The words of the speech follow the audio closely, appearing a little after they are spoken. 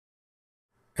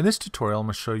In this tutorial, I'm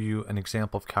going to show you an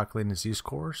example of calculating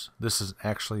z-scores. This is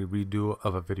actually a redo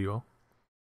of a video.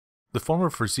 The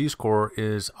formula for z-score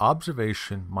is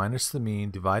observation minus the mean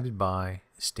divided by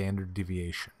standard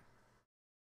deviation.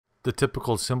 The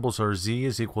typical symbols are z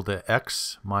is equal to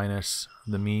x minus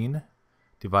the mean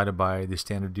divided by the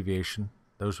standard deviation.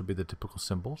 Those would be the typical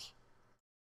symbols.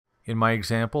 In my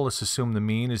example, let's assume the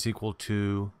mean is equal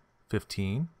to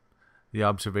 15. The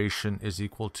observation is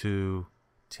equal to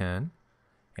 10.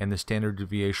 And the standard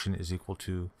deviation is equal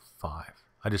to 5.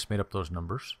 I just made up those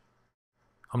numbers.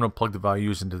 I'm going to plug the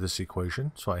values into this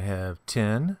equation. So I have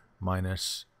 10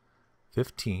 minus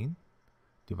 15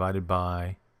 divided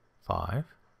by 5.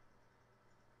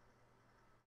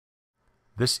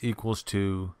 This equals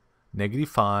to negative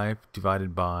 5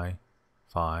 divided by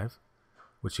 5,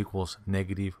 which equals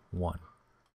negative 1.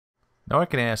 Now I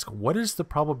can ask, what is the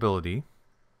probability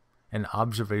an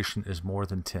observation is more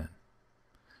than 10?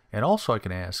 And also I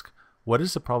can ask, what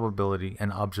is the probability an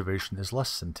observation is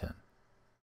less than 10?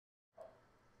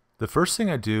 The first thing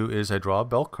I do is I draw a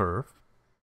bell curve.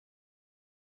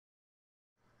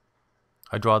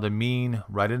 I draw the mean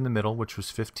right in the middle, which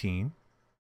was 15.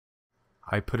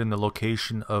 I put in the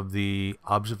location of the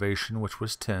observation, which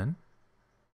was 10.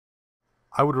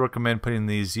 I would recommend putting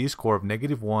the z-score of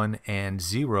 -1 and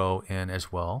 0 in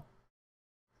as well.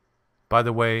 By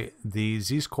the way, the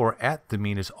z-score at the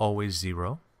mean is always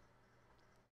 0.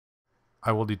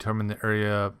 I will determine the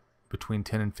area between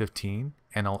 10 and 15,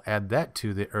 and I'll add that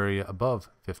to the area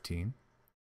above 15.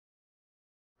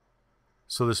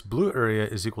 So this blue area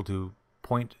is equal to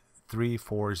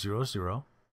 0.3400.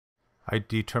 I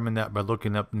determine that by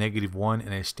looking up -1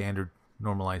 in a standard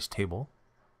normalized table.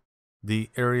 The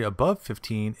area above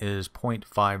 15 is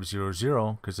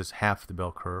 0.500 because it's half the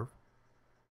bell curve.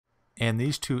 And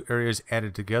these two areas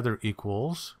added together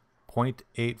equals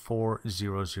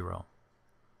 0.8400.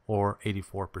 Or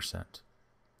 84%.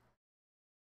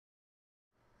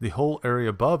 The whole area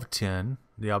above 10,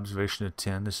 the observation of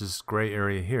 10, this is gray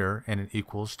area here, and it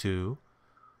equals to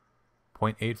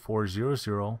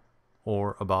 0.8400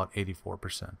 or about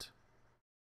 84%.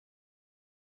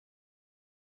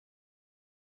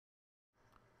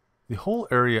 The whole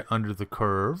area under the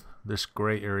curve, this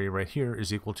gray area right here,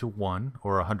 is equal to 1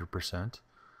 or 100%.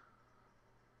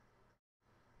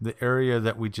 The area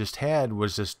that we just had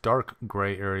was this dark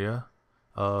gray area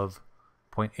of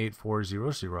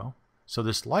 0.8400. So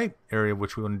this light area,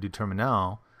 which we want to determine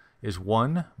now, is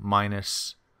 1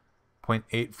 minus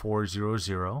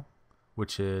 0.8400,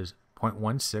 which is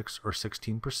 0.16 or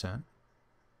 16%.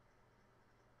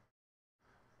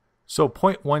 So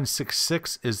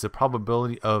 0.166 is the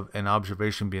probability of an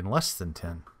observation being less than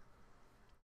 10.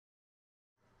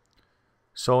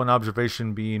 So an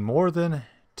observation being more than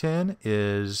 10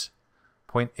 is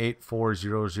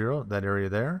 0.8400, that area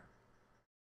there.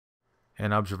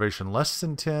 And observation less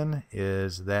than 10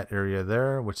 is that area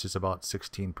there, which is about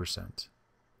 16%.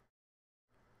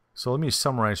 So let me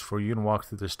summarize for you and walk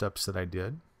through the steps that I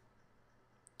did.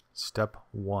 Step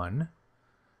 1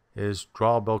 is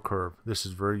draw a bell curve. This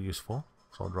is very useful,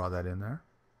 so I'll draw that in there.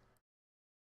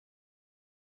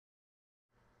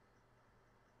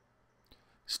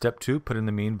 Step 2, put in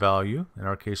the mean value. In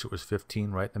our case, it was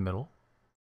 15 right in the middle.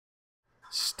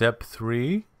 Step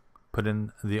 3, put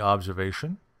in the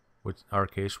observation, which in our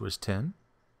case was 10.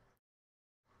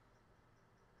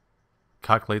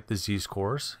 Calculate the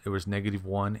z-scores. It was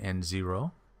 -1 and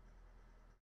 0.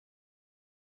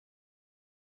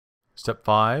 Step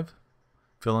 5,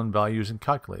 fill in values and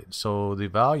calculate. So the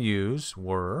values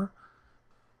were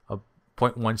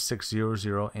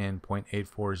 0.1600 and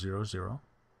 0.8400.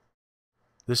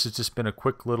 This has just been a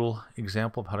quick little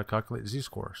example of how to calculate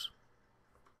z-scores.